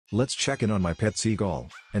Let's check in on my pet seagull,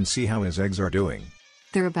 and see how his eggs are doing.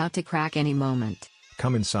 They're about to crack any moment.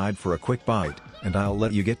 Come inside for a quick bite, and I'll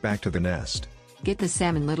let you get back to the nest. Get the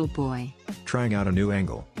salmon, little boy. Trying out a new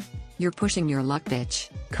angle. You're pushing your luck, bitch.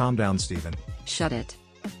 Calm down, Steven. Shut it.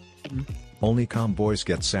 Only calm boys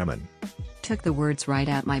get salmon. Took the words right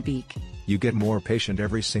out my beak. You get more patient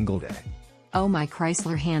every single day. Oh, my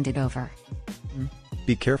Chrysler, hand it over.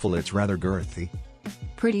 Be careful, it's rather girthy.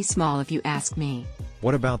 Pretty small if you ask me.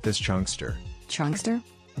 What about this chunkster? Chunkster?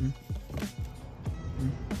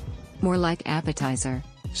 More like appetizer.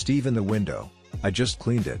 Steven, the window. I just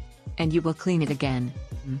cleaned it. And you will clean it again.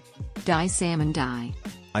 Die, salmon, die.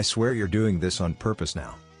 I swear you're doing this on purpose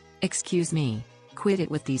now. Excuse me. Quit it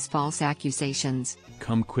with these false accusations.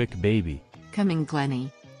 Come quick, baby. Coming,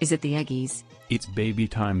 Glenny. Is it the eggies? It's baby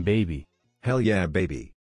time, baby. Hell yeah, baby.